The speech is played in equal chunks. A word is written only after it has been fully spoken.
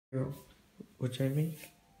Girl, what should I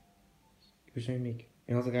make? What should I make?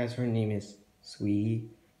 And also, guys, her name is Sweetie,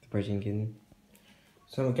 the Persian kitten.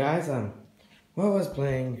 So, guys, while I was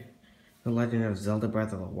playing The Legend of Zelda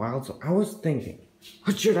Breath of the Wild, so I was thinking,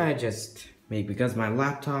 what should I just make? Because my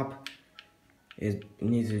laptop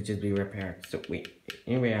needs to just be repaired. So, wait.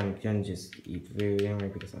 Anyway, I'm gonna just eat food anyway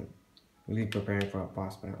because I'm really preparing for a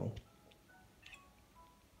boss battle.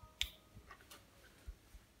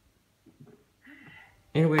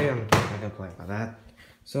 Anyway, I'm not gonna play about that.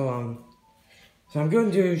 So I'm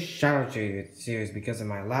going to do Shoutout Series because of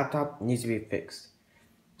my laptop needs to be fixed.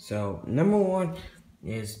 So number one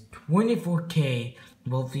is 24K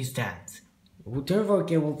Wolfie Stats.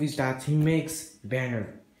 24K Wolfie Stats. He makes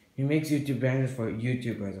banners. He makes YouTube banners for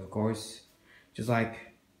YouTubers, of course. Just like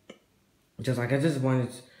I just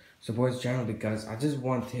wanted to support his channel because I just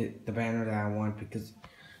wanted the banner that I want because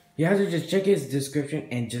you have to just check his description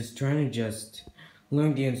and just try to just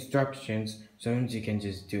learn the instructions so you can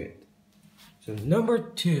just do it. So number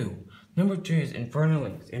two is Infernal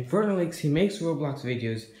Links. Infernal Links, he makes Roblox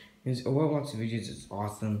videos. His Roblox videos is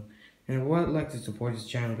awesome, and I would like to support his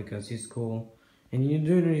channel because he's cool. And you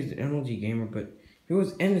do know he's an MLG gamer, but he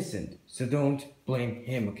was innocent, so don't blame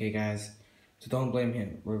him, okay, guys? So don't blame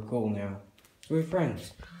him. We're cool now. We're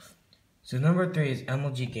friends. So number three is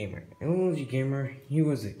MLG Gamer. MLG Gamer, he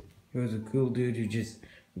was a cool dude who just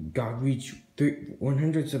reached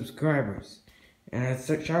 100 subscribers. And I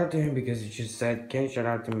shout out to him because he just said, can you shout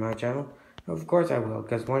out to my channel? Of course I will,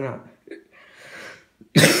 because why not?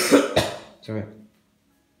 Sorry.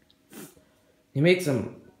 He makes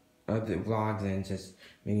some other vlogs and just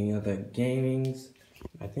making other gamings,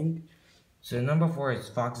 I think. So number four is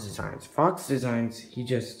Fox Designs. Fox Designs, he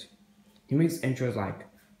makes intros like,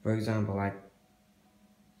 for example,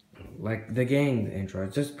 like the gang intro.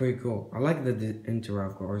 It's just pretty cool. I like the intro,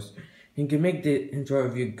 of course. You can make the intro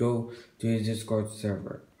if you go to his Discord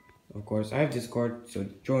server. Of course, I have Discord, so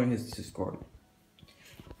join his Discord.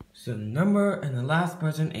 So the last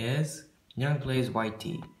person is Young Plays YT.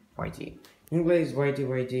 Young Plays YT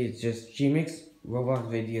is just, she makes Roblox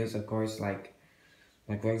videos, of course, like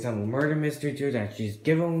for example, Murder Mystery 2, that she's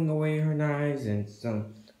giving away her knives and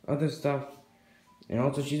some other stuff. And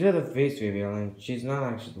also, she did a face reveal, and she's not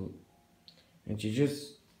actually, and she's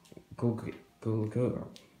just cool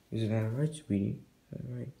girl. Is that right, sweetie? Is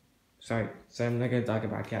that right? Sorry, I'm not gonna talk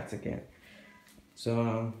about cats again.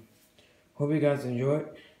 So, hope you guys enjoy.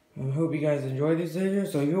 I hope you guys enjoy this video.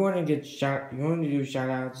 So, if you want to do shout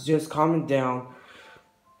outs, just comment down.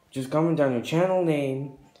 Just comment down your channel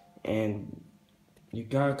name, and you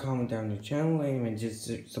gotta comment down your channel name and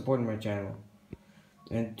just support my channel.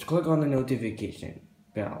 And click on the notification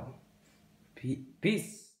bell.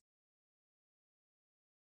 Peace.